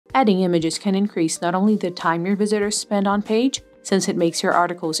Adding images can increase not only the time your visitors spend on page, since it makes your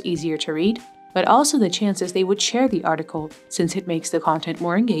articles easier to read, but also the chances they would share the article, since it makes the content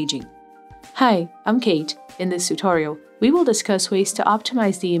more engaging. Hi, I'm Kate. In this tutorial, we will discuss ways to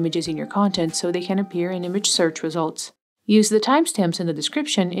optimize the images in your content so they can appear in image search results. Use the timestamps in the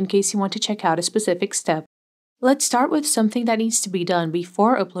description in case you want to check out a specific step. Let's start with something that needs to be done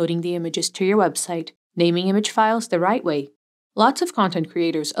before uploading the images to your website, naming image files the right way. Lots of content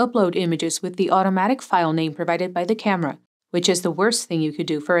creators upload images with the automatic file name provided by the camera, which is the worst thing you could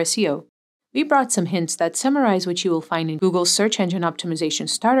do for SEO. We brought some hints that summarize what you will find in Google's Search Engine Optimization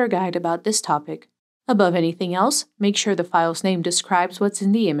Starter Guide about this topic. Above anything else, make sure the file's name describes what's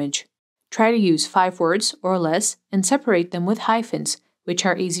in the image. Try to use 5 words or less and separate them with hyphens, which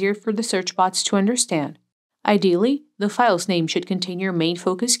are easier for the search bots to understand. Ideally, the file's name should contain your main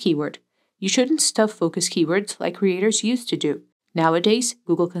focus keyword. You shouldn't stuff focus keywords like creators used to do. Nowadays,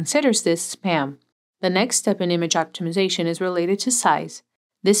 Google considers this spam. The next step in image optimization is related to size.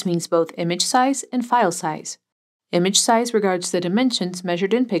 This means both image size and file size. Image size regards the dimensions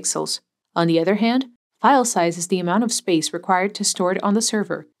measured in pixels. On the other hand, file size is the amount of space required to store it on the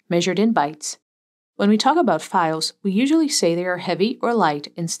server, measured in bytes. When we talk about files, we usually say they are heavy or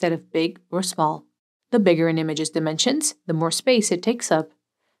light instead of big or small. The bigger an image's dimensions, the more space it takes up.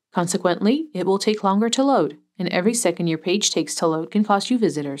 Consequently, it will take longer to load, and every second your page takes to load can cost you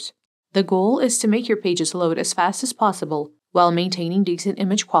visitors. The goal is to make your pages load as fast as possible while maintaining decent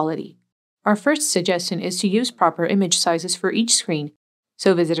image quality. Our first suggestion is to use proper image sizes for each screen,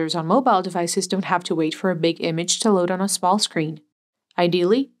 so visitors on mobile devices don't have to wait for a big image to load on a small screen.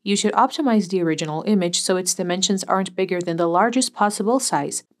 Ideally, you should optimize the original image so its dimensions aren't bigger than the largest possible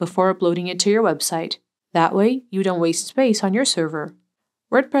size before uploading it to your website. That way, you don't waste space on your server.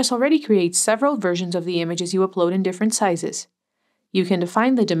 WordPress already creates several versions of the images you upload in different sizes. You can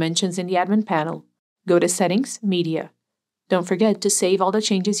define the dimensions in the admin panel. Go to Settings, Media. Don't forget to save all the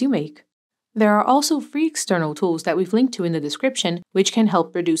changes you make. There are also free external tools that we've linked to in the description which can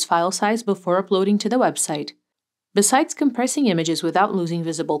help reduce file size before uploading to the website. Besides compressing images without losing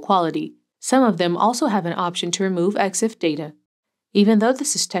visible quality, some of them also have an option to remove EXIF data. Even though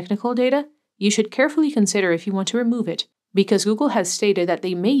this is technical data, you should carefully consider if you want to remove it, because Google has stated that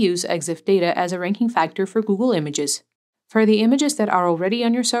they may use EXIF data as a ranking factor for Google images. For the images that are already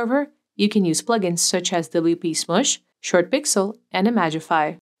on your server, you can use plugins such as WP Smush, ShortPixel, and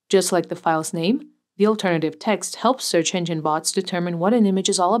Imagify. Just like the file's name, the alternative text helps search engine bots determine what an image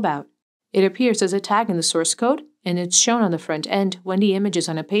is all about. It appears as a tag in the source code, and it's shown on the front end when the images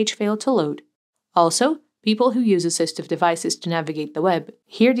on a page fail to load. Also, people who use assistive devices to navigate the web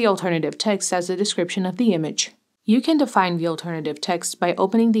hear the alternative text as the description of the image. You can define the alternative text by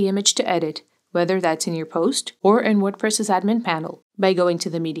opening the image to edit, whether that's in your post or in WordPress's admin panel, by going to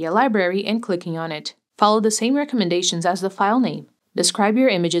the media library and clicking on it. Follow the same recommendations as the file name. Describe your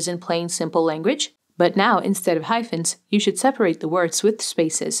images in plain, simple language, but now instead of hyphens, you should separate the words with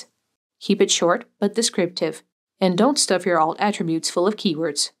spaces. Keep it short but descriptive, and don't stuff your alt attributes full of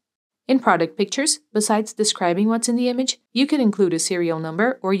keywords. In product pictures, besides describing what's in the image, you could include a serial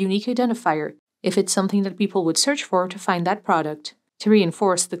number or unique identifier if it's something that people would search for to find that product, to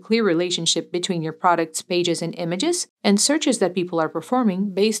reinforce the clear relationship between your product's pages and images and searches that people are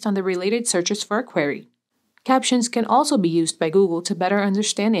performing based on the related searches for a query. Captions can also be used by Google to better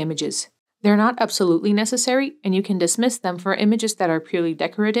understand images. They're not absolutely necessary, and you can dismiss them for images that are purely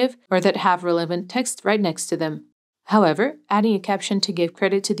decorative or that have relevant text right next to them. However, adding a caption to give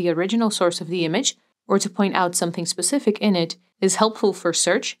credit to the original source of the image or to point out something specific in it is helpful for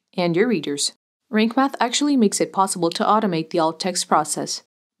search and your readers. Rank Math actually makes it possible to automate the alt text process.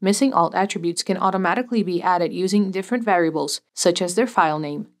 Missing alt attributes can automatically be added using different variables, such as their file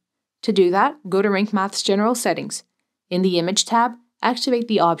name. To do that, go to Rank Math's General Settings. In the Image tab, activate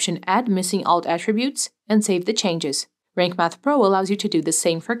the option Add Missing Alt Attributes and save the changes. Rank Math Pro allows you to do the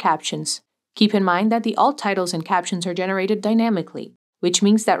same for captions. Keep in mind that the alt titles and captions are generated dynamically, which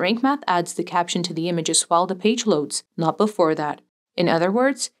means that Rank Math adds the caption to the images while the page loads, not before that. In other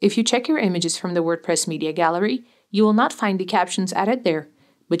words, if you check your images from the WordPress Media Gallery, you will not find the captions added there,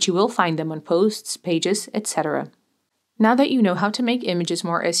 but you will find them on posts, pages, etc. Now that you know how to make images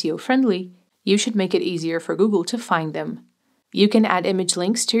more SEO-friendly, you should make it easier for Google to find them. You can add image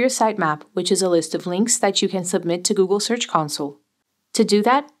links to your sitemap, which is a list of links that you can submit to Google Search Console. To do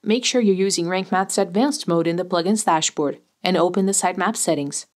that, make sure you're using Rank Math's Advanced mode in the plugins dashboard and open the sitemap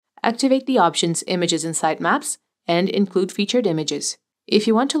settings. Activate the options Images and Sitemaps and Include Featured Images. If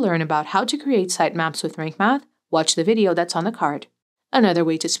you want to learn about how to create sitemaps with Rank Math, watch the video that's on the card. Another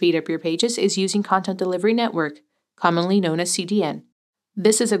way to speed up your pages is using Content Delivery Network, commonly known as CDN.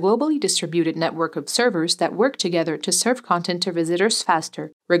 This is a globally distributed network of servers that work together to serve content to visitors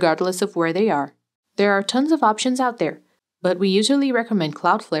faster, regardless of where they are. There are tons of options out there, but we usually recommend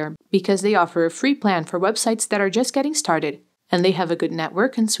Cloudflare because they offer a free plan for websites that are just getting started, and they have a good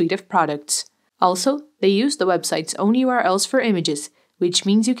network and suite of products. Also, they use the website's own URLs for images, which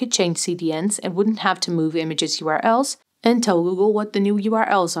means you could change CDNs and wouldn't have to move images URLs and tell Google what the new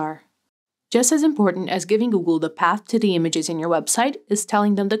URLs are. Just as important as giving Google the path to the images in your website is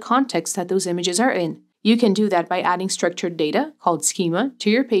telling them the context that those images are in. You can do that by adding structured data, called Schema, to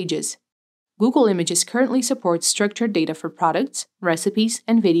your pages. Google Images currently supports structured data for products, recipes,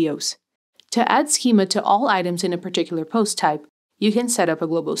 and videos. To add schema to all items in a particular post type, you can set up a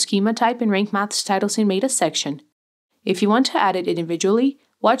global schema type in Rank Math's Titles and Meta section. If you want to add it individually,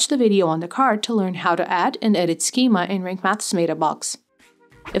 watch the video on the card to learn how to add and edit schema in Rank Math's Meta box.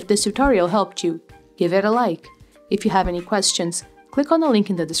 If this tutorial helped you, give it a like. If you have any questions, click on the link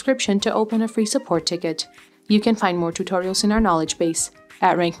in the description to open a free support ticket. You can find more tutorials in our knowledge base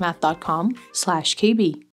at rankmath.com/kb.